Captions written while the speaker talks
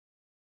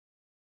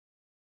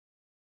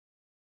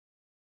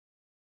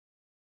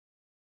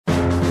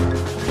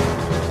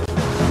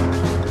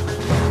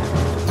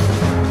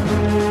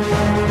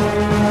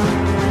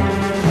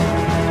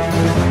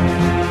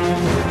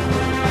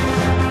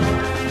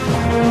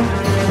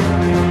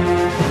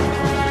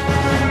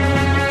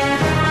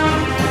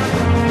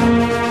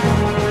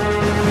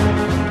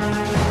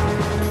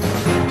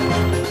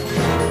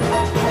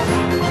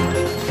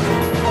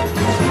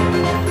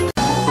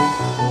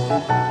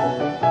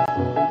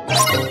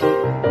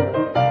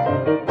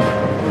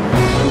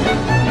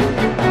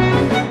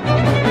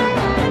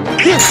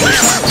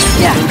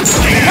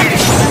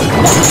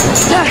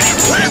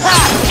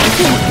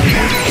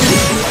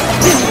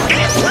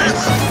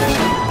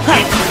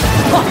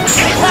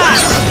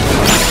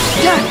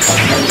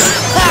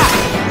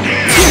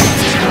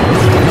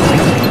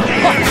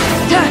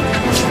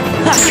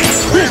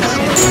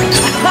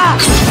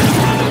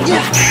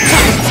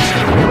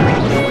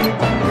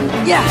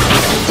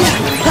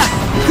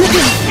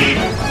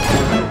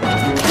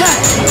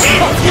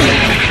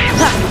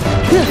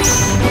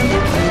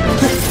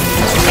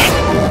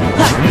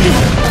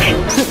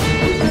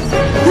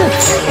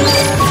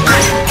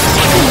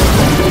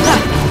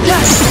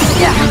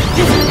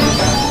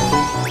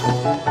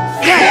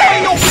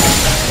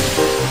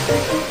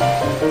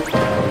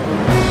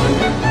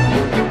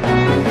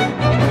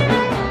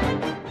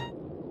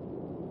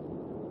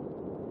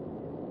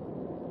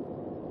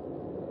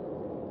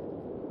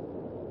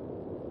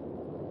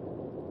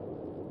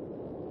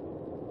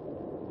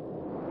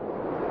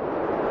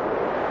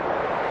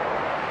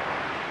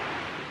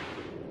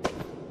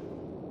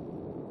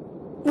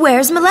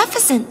Where's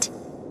Maleficent?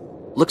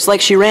 Looks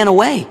like she ran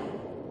away.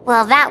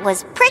 Well, that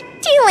was pretty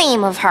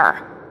lame of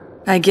her.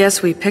 I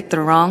guess we picked the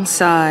wrong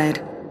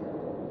side.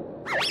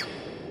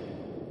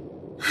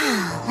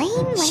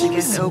 Lame. She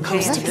was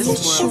okay in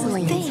this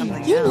world.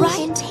 You're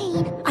right.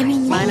 I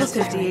mean, Minus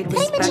 58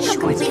 was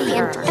special with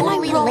her. And I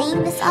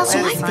lame this other. So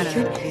I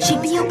figured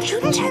she'd be okay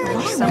to tag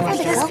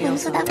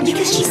along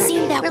because she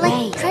seemed that We're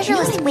way. like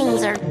treasureless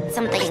queens or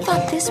something. I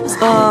thought this was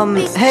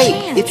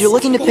Hey, if you're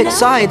looking to pick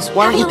sides,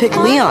 why don't you pick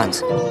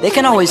Leon's? They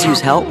can always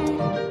use help.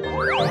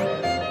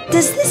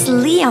 Does this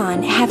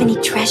Leon have any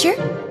treasure?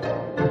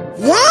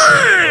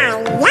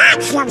 Yeah,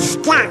 lots of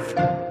stuff.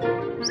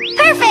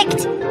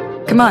 Perfect!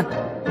 Come on,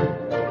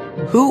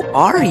 Who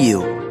are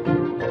you?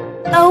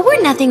 Oh,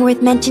 we're nothing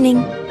worth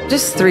mentioning.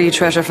 just 3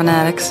 treasure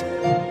fanatics.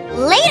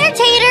 Later,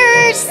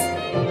 taters!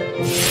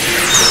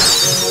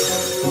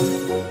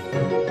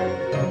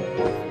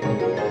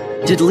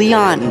 Did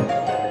Leon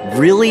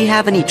really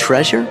have any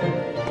treasure?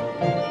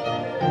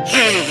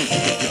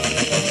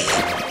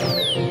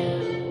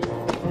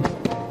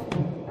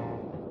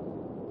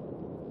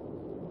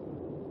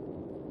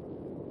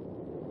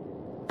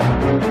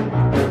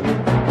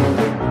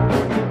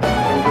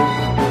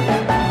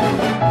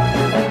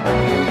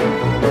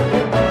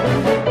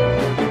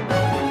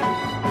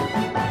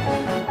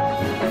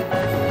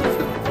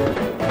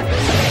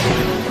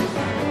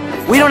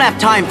 We don't have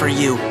time for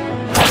you.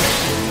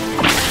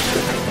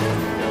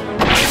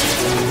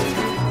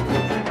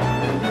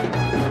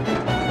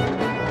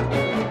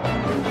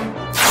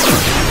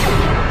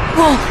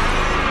 Whoa!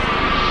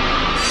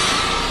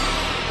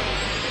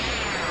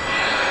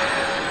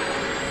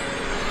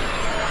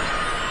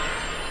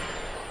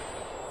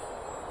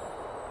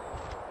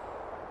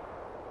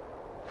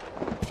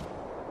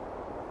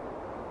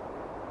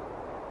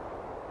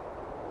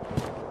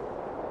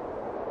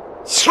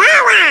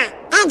 Sarah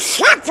and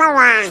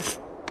Sephiroth.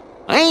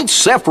 Ain't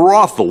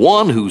Sephiroth the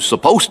one who's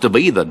supposed to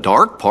be the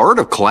dark part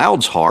of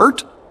Cloud's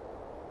heart?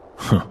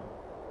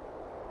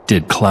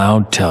 Did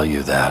Cloud tell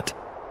you that?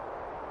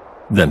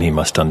 Then he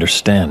must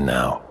understand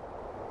now.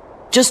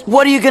 Just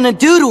what are you gonna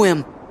do to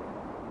him?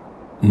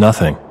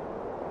 Nothing.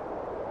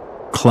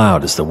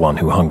 Cloud is the one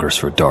who hungers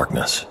for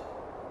darkness.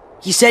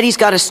 He said he's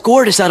got a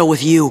score to settle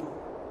with you.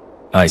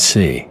 I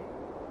see.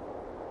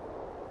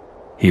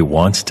 He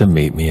wants to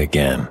meet me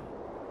again.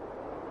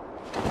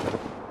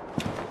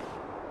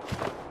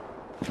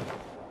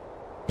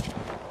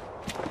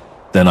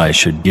 Then I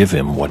should give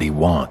him what he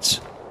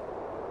wants.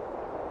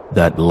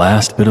 That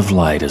last bit of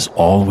light is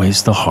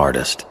always the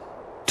hardest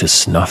to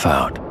snuff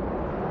out.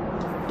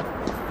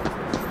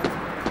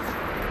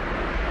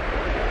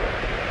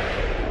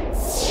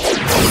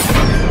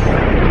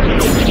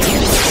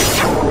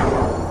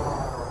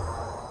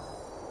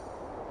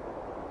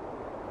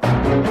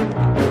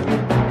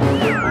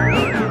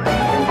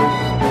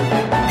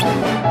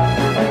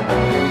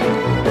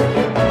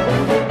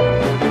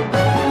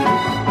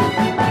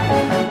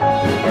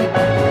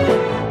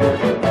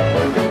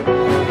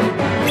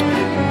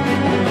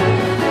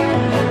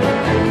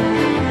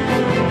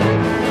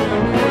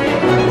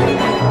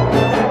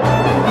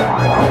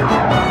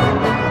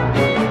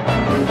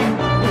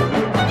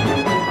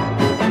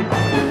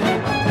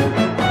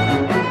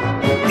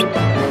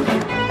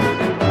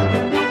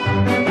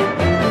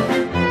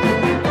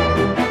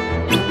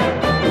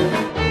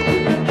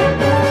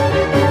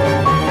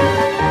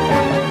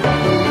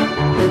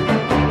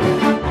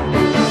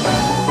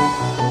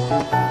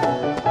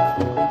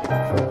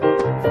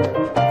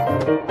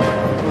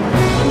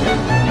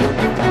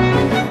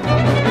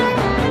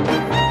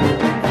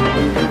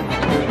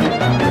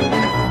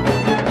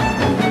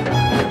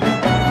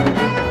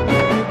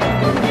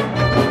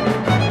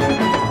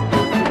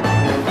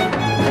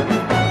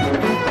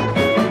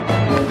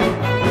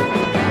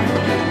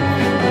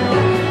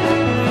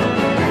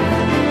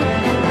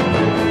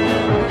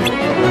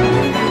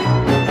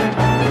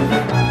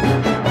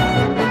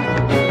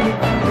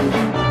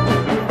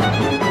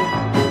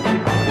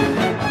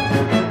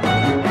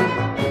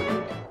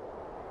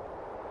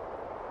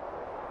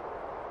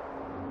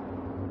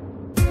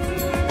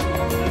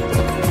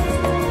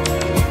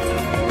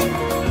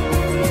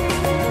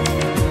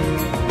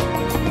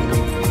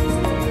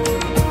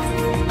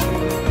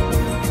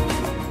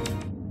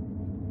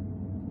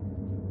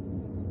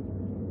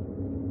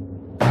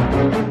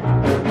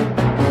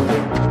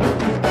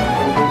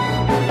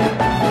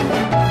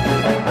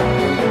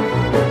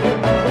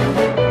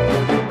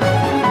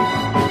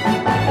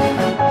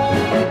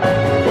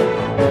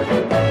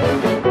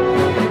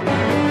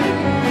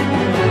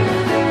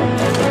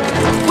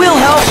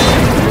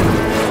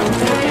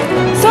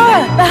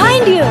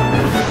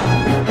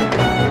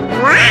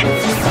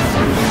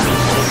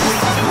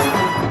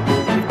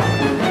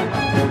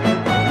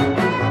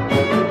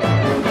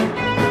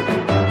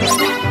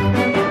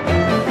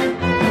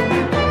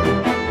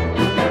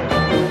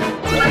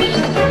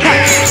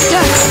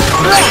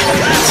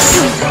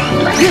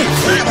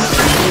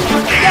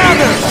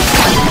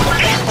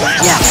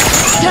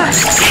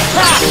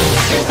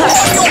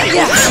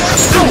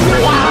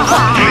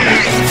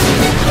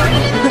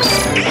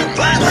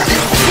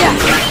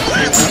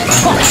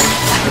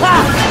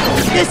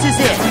 This is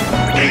it!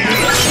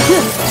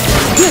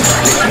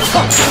 It's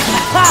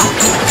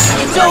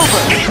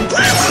over!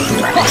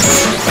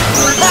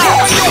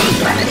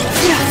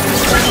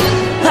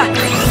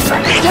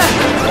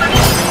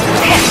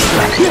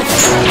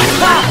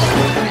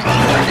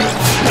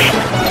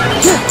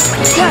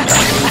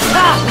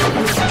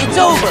 It's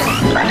over!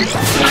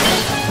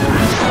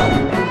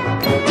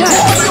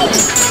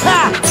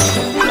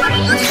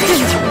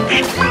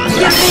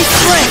 Give me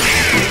strength!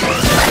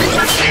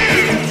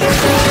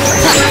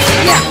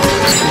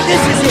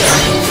 This is it!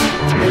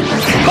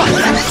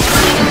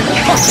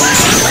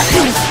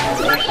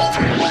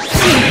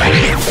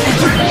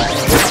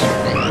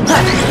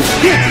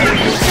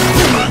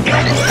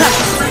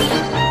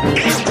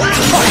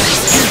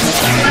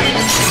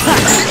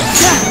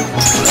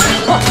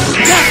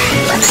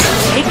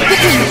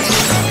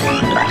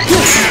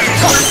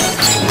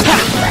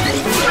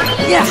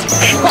 Yeah!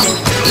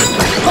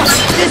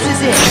 This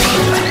is it!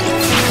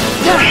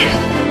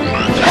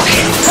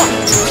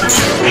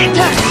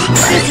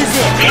 This is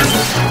it!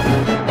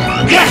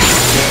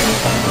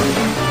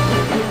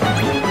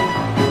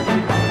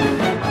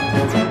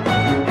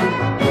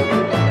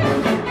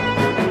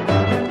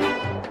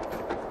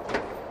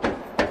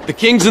 The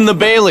King's in the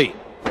Bailey.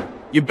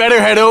 You better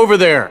head over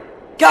there.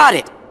 Got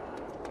it!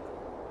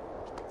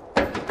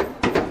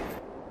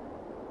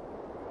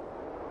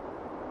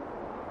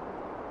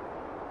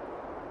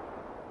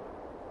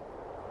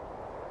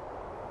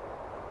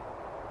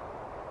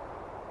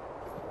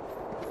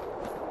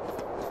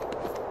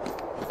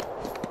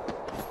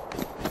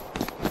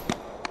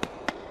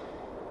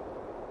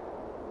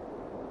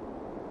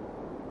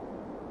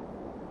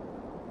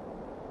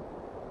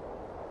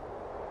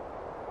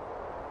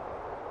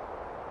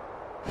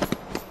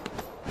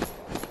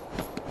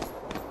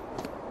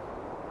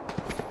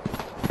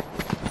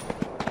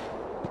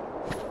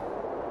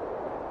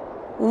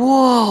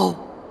 Whoa!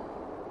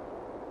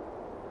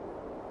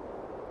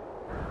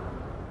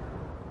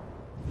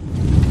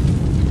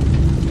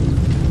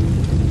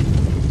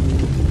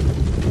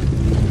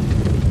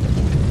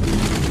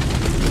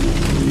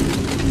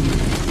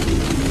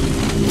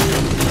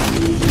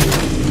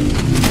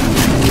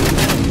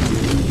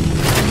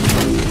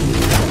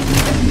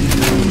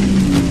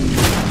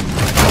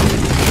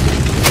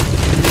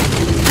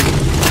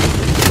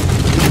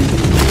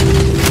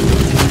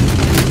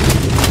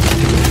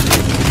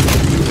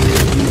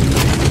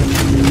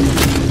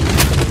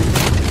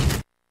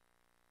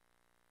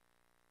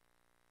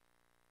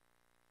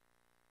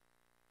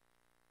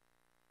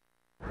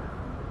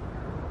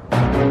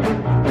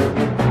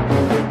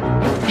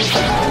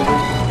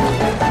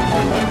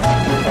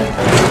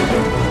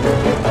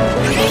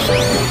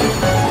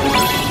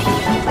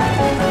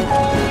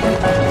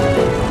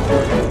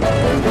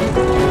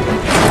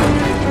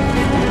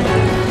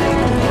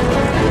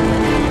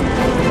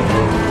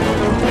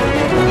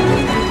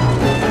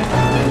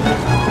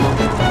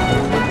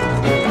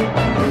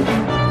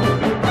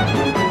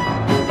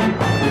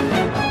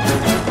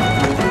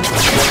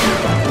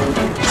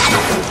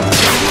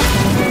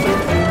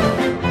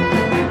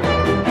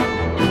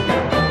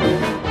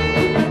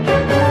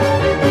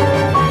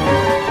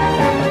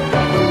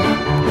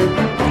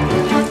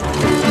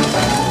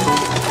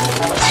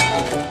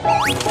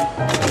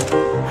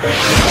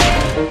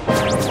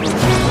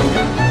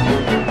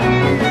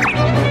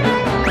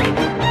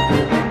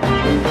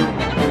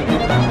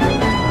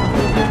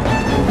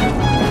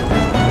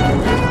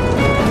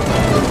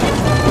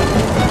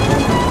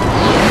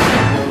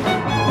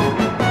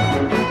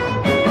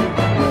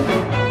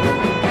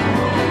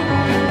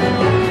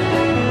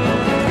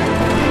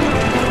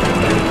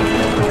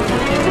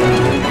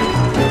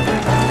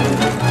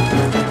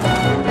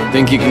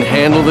 Think you can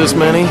handle this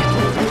many?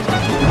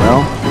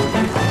 Well,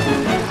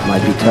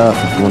 might be tough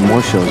if one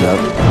more shows up.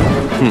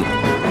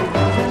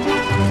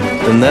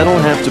 Then that'll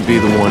have to be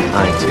the one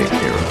I take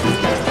care of.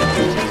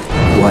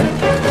 What?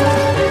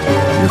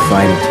 You're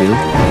fighting too?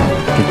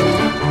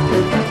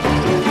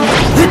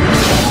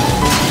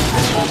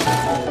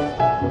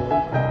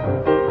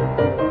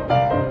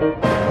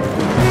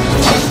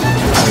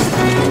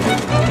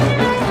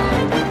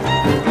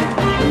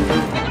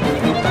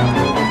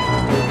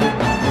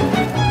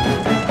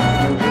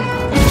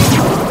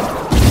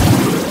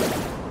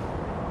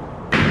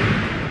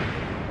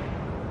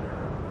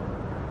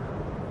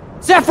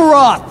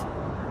 Sephiroth!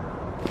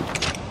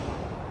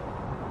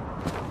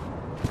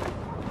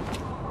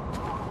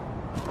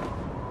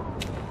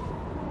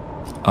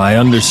 I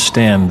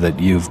understand that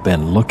you've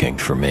been looking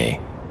for me.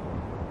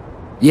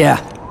 Yeah.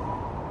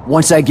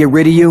 Once I get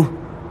rid of you,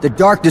 the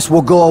darkness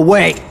will go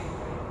away.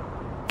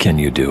 Can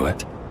you do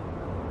it?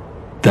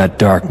 That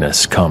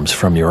darkness comes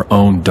from your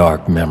own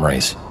dark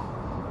memories.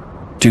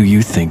 Do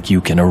you think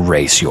you can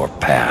erase your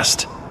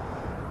past?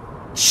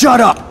 Shut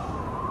up!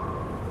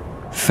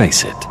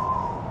 Face it.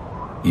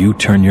 You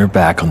turn your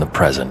back on the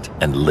present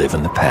and live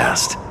in the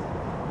past.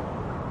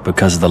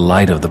 Because the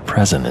light of the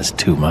present is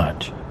too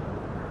much.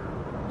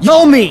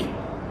 Yomi!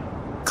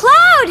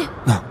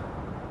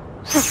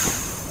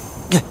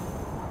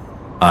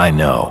 I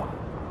know.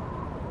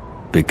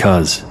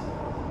 Because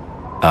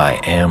I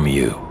am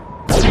you.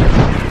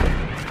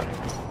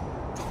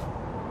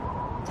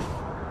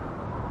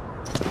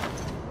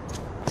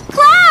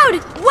 Cloud!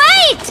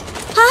 Wait!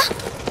 Huh?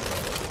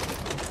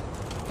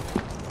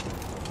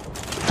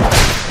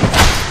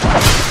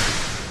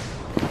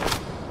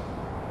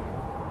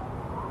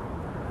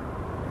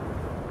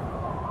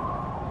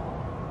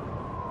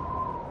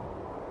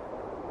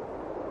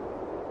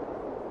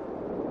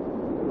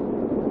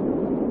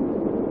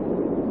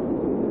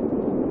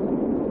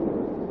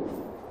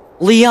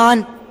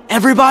 Leon,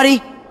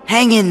 everybody,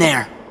 hang in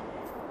there.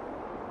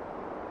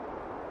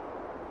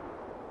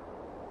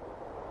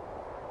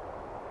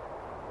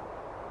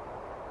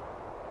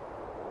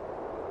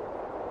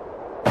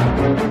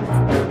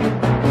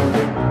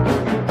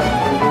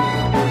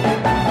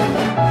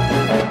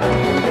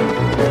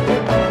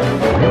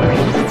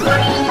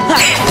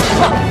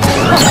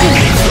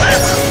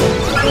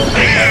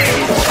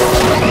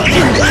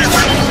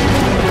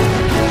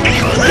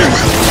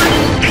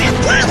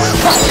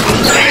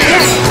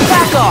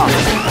 Back off!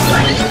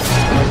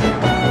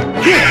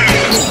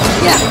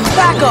 Yeah,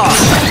 back off!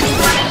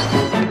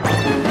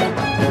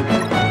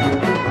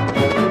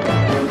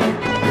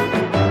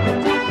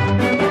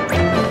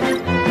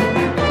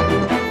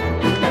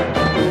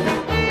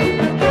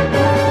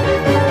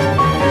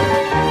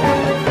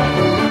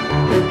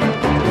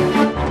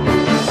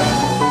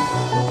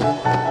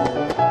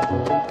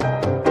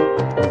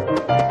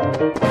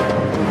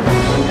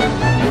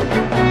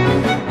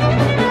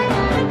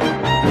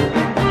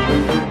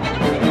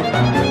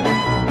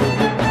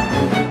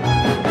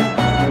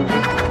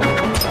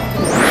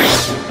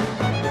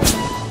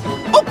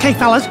 Okay,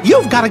 fellas,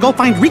 you've got to go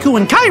find Riku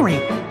and Kairi.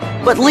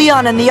 But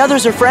Leon and the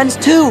others are friends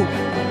too.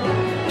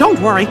 Don't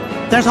worry,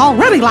 there's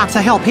already lots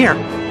of help here.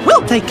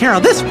 We'll take care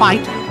of this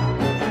fight.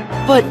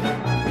 But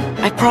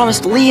I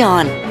promised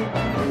Leon.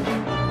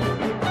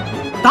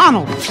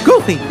 Donald,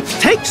 Goofy,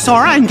 take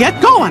Sora and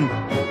get going.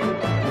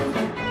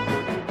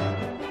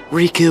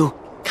 Riku,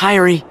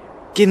 Kairi,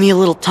 give me a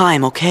little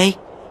time, okay?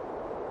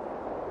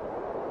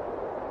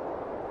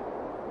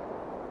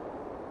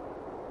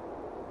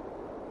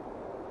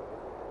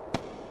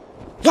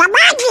 Your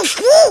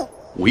Majesty!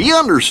 We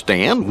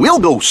understand. We'll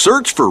go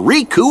search for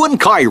Riku and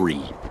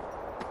Kairi.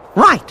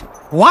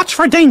 Right, watch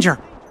for danger.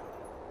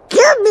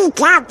 You be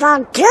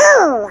careful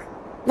too!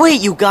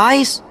 Wait, you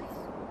guys!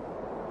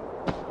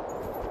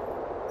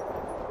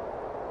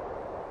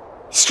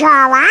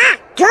 Sora,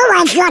 do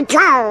as you're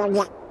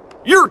told.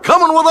 You're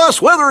coming with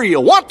us whether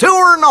you want to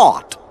or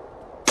not.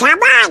 Come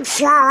on,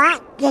 Sora,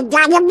 you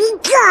gotta be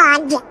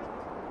good.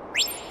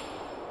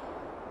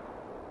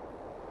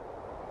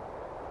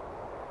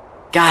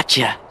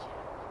 Gotcha.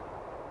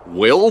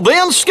 Well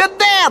then,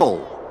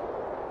 skedaddle.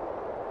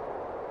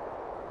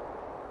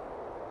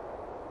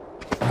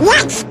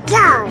 Let's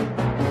go.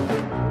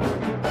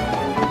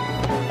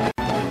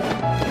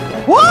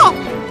 Whoa!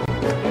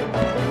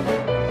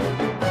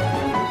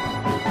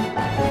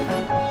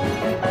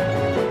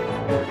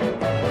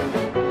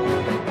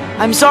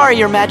 I'm sorry,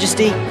 Your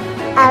Majesty.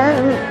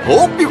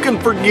 Hope you can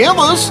forgive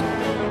us.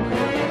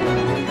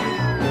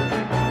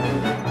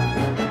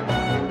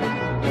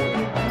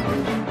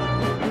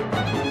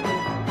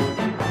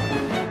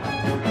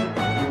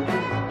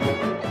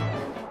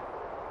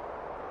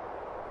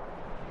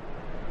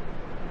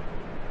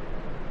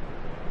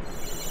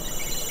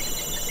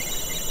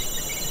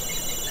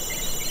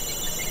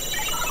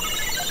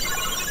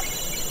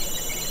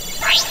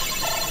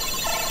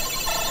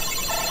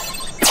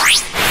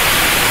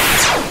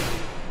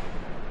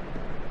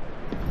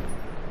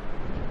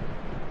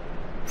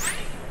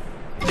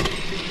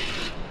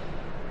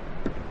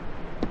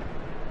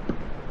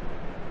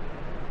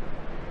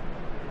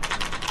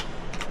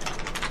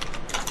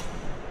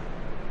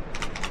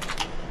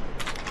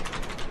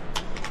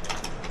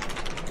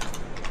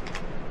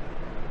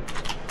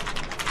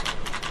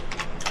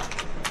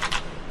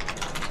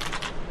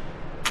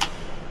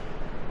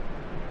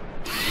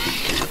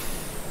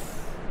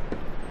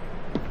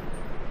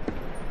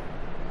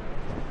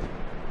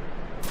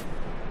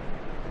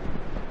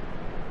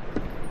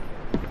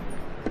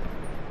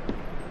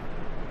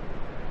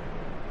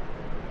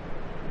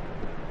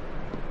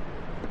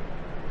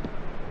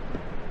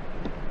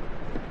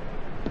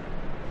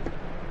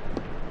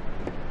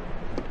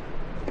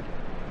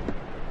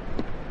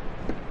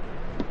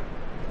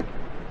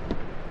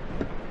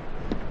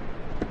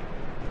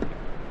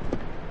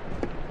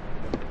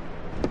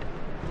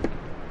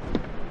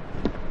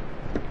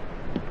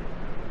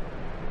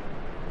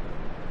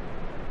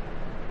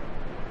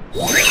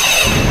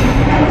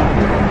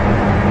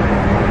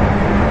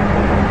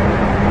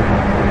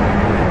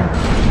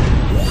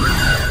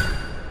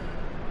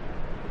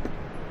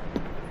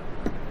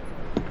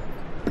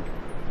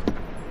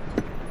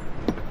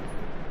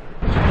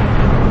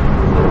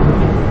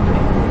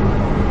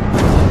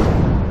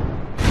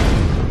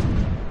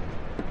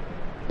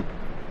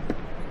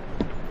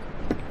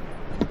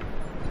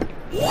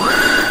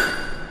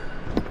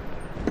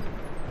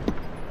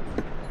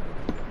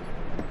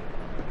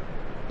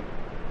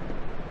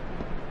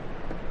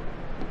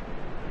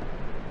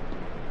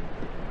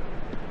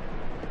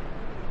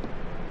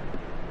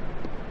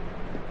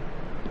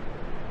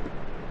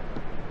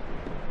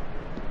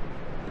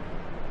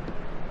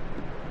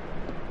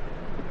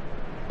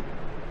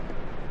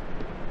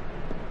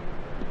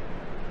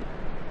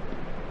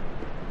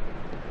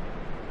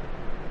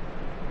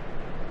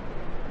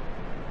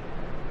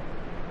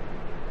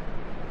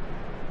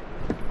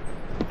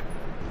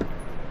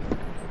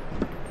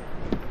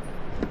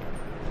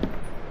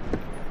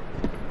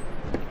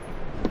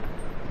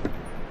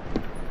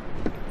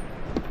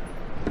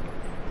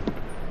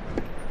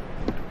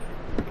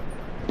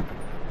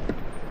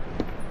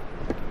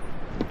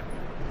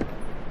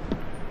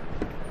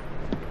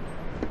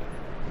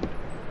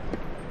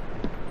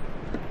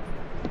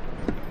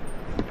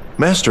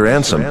 Master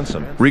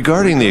Ansem,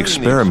 regarding the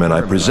experiment I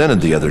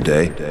presented the other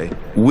day,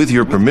 with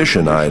your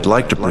permission, I'd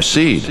like to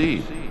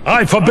proceed.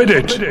 I forbid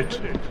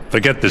it!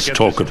 Forget this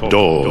talk of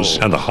doors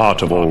and the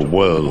heart of all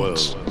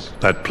worlds.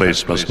 That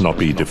place must not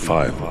be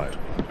defiled.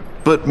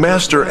 But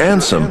Master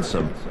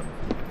Ansem,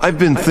 I've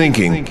been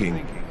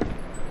thinking...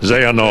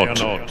 They are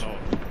not.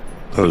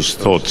 Those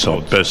thoughts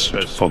are best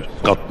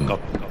forgotten.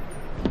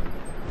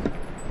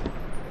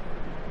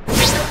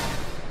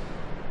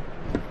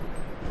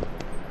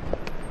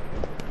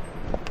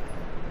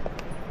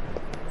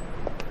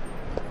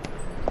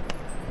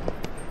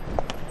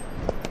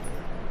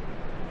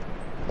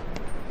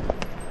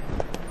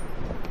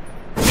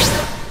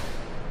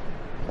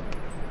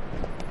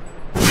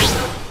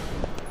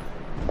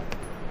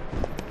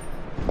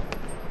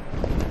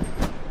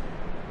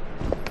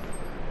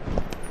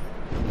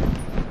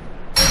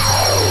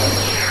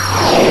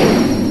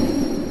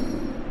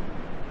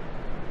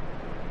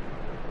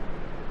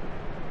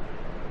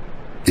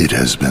 It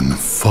has been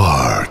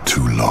far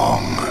too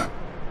long,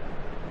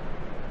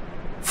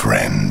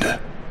 friend.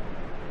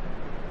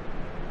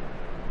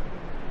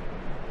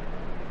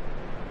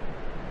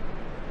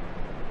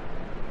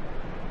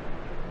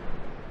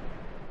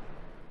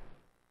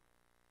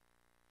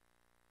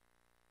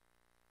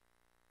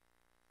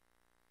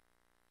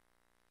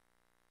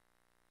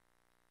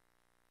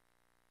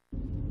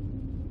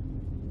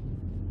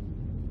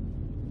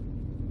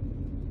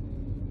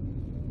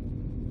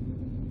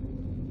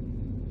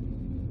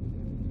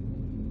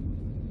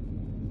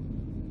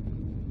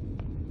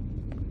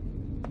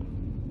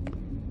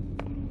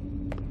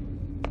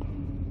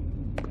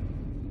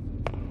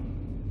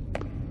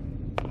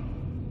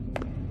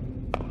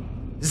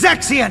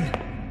 Zaxian!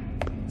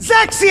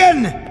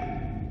 Zaxian!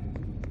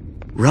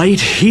 Right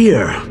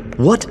here.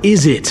 What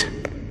is it?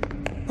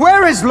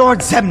 Where is Lord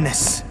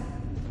Xemnas?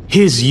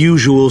 His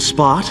usual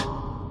spot?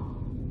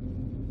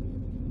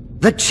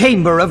 The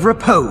Chamber of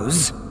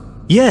Repose?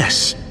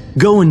 Yes.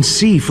 Go and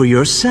see for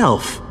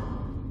yourself.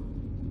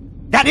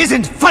 That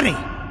isn't funny!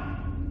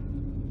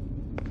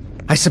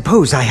 I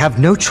suppose I have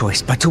no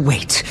choice but to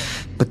wait.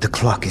 But the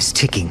clock is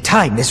ticking.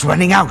 Time is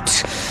running out.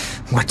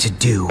 What to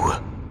do?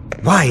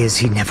 Why is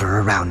he never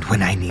around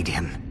when I need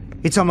him?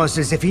 It's almost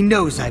as if he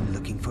knows I'm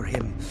looking for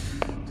him.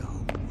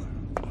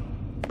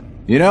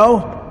 You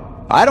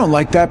know, I don't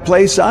like that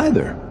place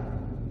either.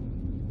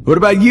 What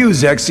about you,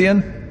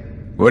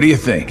 Zexian? What do you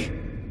think?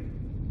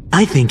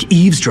 I think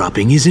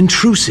eavesdropping is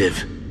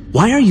intrusive.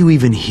 Why are you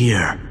even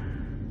here?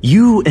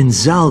 You and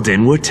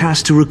Zaldin were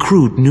tasked to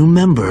recruit new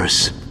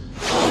members.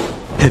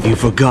 Have you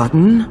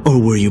forgotten,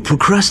 or were you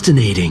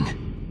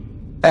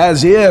procrastinating?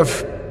 As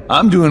if.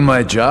 I'm doing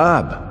my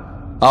job.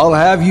 I'll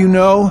have you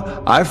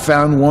know, I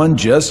found one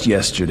just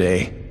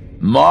yesterday.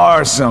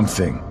 Mar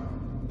something.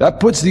 That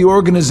puts the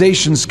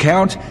organization's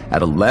count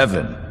at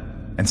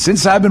 11. And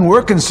since I've been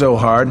working so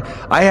hard,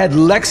 I had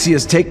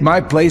Lexius take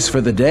my place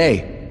for the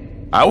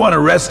day. I want to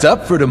rest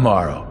up for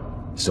tomorrow,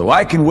 so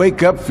I can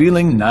wake up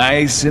feeling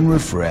nice and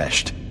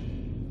refreshed.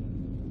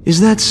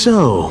 Is that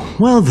so?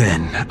 Well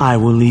then, I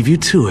will leave you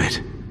to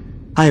it.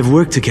 I have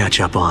work to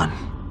catch up on.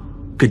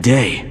 Good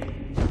day.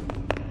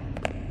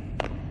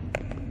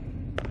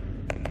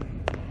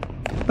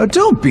 Oh,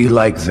 don't be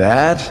like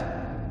that.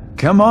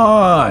 Come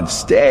on,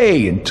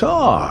 stay and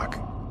talk.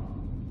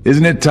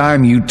 Isn't it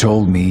time you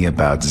told me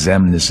about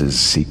Xemnas'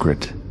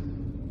 secret?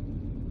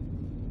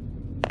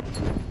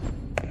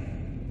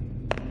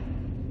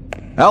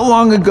 How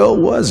long ago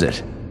was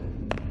it?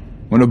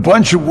 When a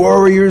bunch of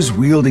warriors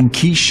wielding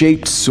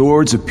key-shaped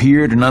swords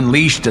appeared and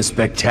unleashed a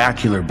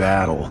spectacular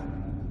battle.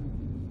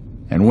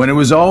 And when it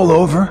was all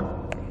over,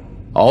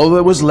 all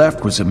that was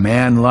left was a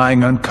man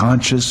lying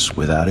unconscious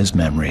without his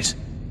memories.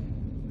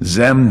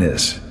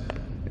 Xemnas,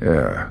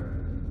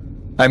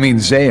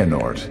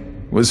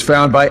 Xehanort, was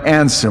found by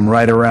Ansem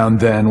right around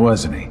then,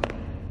 wasn't he?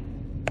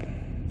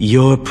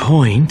 Your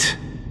point?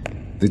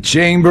 The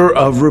Chamber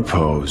of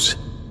Repose.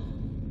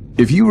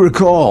 If you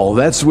recall,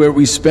 that's where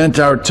we spent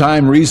our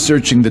time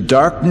researching the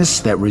darkness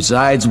that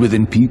resides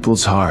within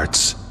people's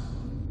hearts.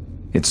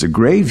 It's a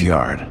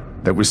graveyard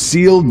that was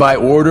sealed by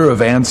order of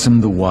Ansem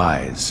the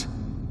Wise.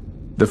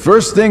 The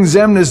first thing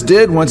Xemnas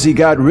did once he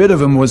got rid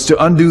of him was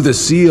to undo the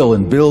seal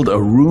and build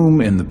a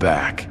room in the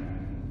back.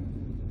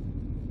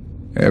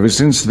 Ever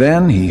since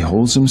then, he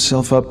holds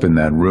himself up in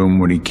that room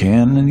when he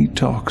can and he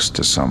talks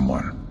to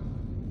someone.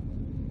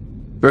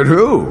 But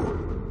who?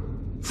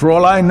 For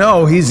all I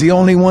know, he's the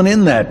only one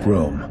in that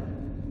room.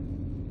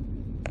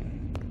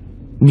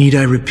 Need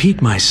I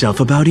repeat myself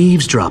about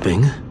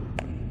eavesdropping?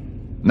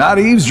 Not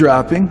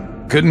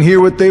eavesdropping. Couldn't hear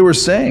what they were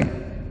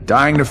saying.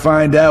 Dying to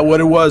find out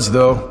what it was,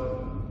 though.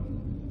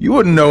 You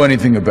wouldn't know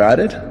anything about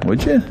it,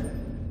 would you?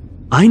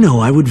 I know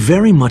I would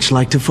very much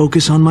like to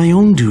focus on my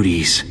own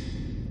duties.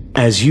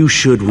 As you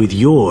should with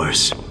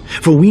yours.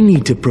 For we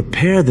need to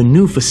prepare the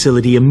new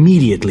facility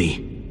immediately.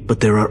 But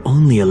there are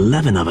only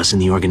 11 of us in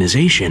the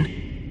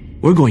organization.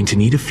 We're going to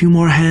need a few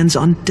more hands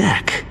on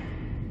deck.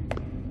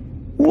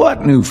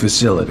 What new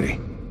facility?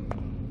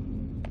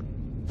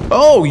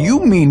 Oh,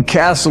 you mean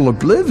Castle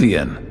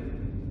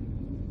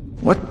Oblivion.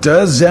 What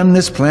does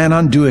Xemnas plan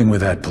on doing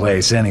with that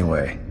place,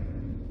 anyway?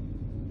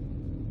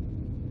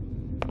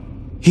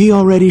 He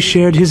already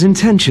shared his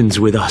intentions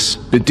with us.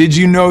 But did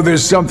you know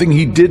there's something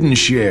he didn't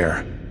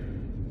share?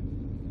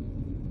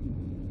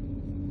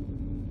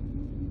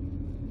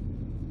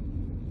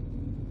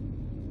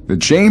 The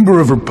Chamber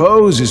of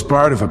Repose is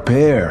part of a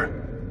pair.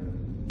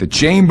 The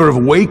Chamber of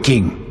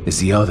Waking is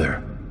the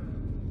other.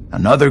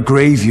 Another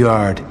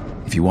graveyard,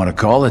 if you want to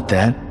call it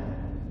that.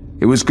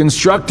 It was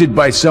constructed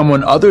by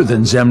someone other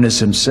than Xemnas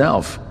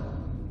himself.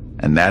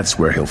 And that's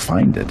where he'll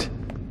find it.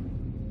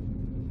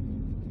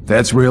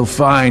 That's where he'll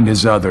find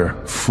his other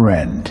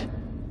friend.